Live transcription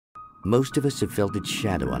Most of us have felt its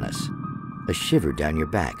shadow on us. A shiver down your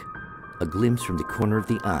back, a glimpse from the corner of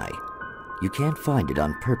the eye. You can't find it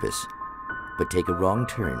on purpose, but take a wrong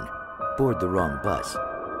turn, board the wrong bus,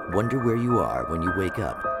 wonder where you are when you wake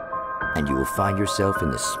up, and you will find yourself in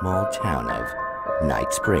the small town of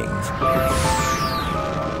Night Springs.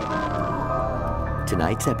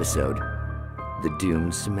 Tonight's episode, The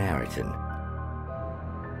Doomed Samaritan.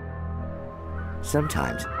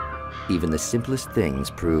 Sometimes, even the simplest things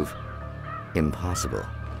prove impossible.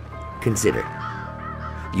 Consider,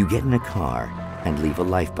 you get in a car and leave a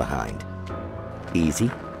life behind.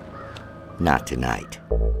 Easy? Not tonight.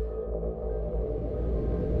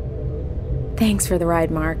 Thanks for the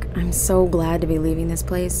ride, Mark. I'm so glad to be leaving this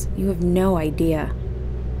place. You have no idea.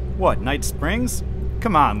 What, Night Springs?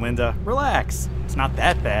 Come on, Linda, relax. It's not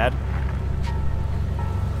that bad.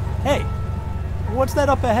 Hey, what's that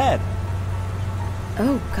up ahead?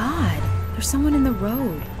 Oh, God. There's someone in the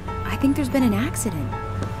road. I think there's been an accident.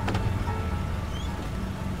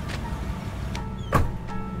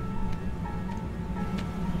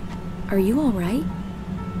 Are you all right?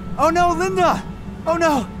 Oh no, Linda! Oh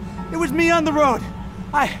no! It was me on the road!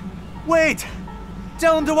 Wait!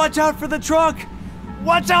 Tell him to watch out for the truck!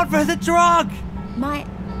 Watch out for the truck! My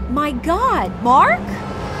God, Mark?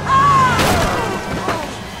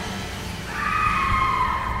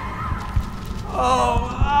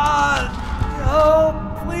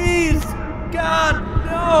 Oh, please! God,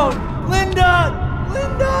 no! Linda!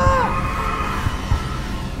 Linda!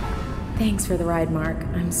 Thanks for the ride, Mark.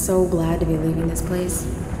 I'm so glad to be leaving this place.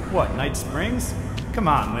 What, Night Springs? Come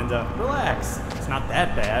on, Linda, relax. It's not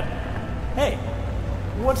that bad. Hey,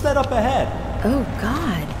 what's that up ahead? Oh,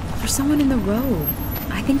 God. There's someone in the road.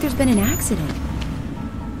 I think there's been an accident.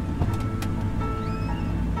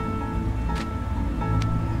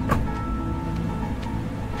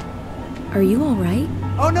 Are you all right?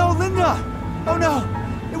 Oh no, Linda! Oh no!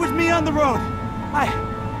 It was me on the road!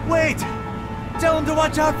 Wait! Tell him to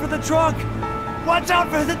watch out for the truck! Watch out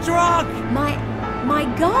for the truck! My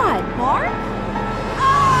God, Mark?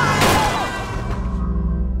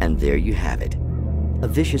 And there you have it. A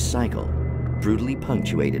vicious cycle, brutally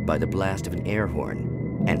punctuated by the blast of an air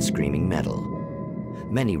horn and screaming metal.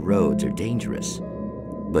 Many roads are dangerous,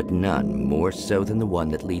 but none more so than the one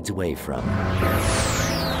that leads away from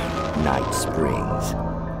Night Springs.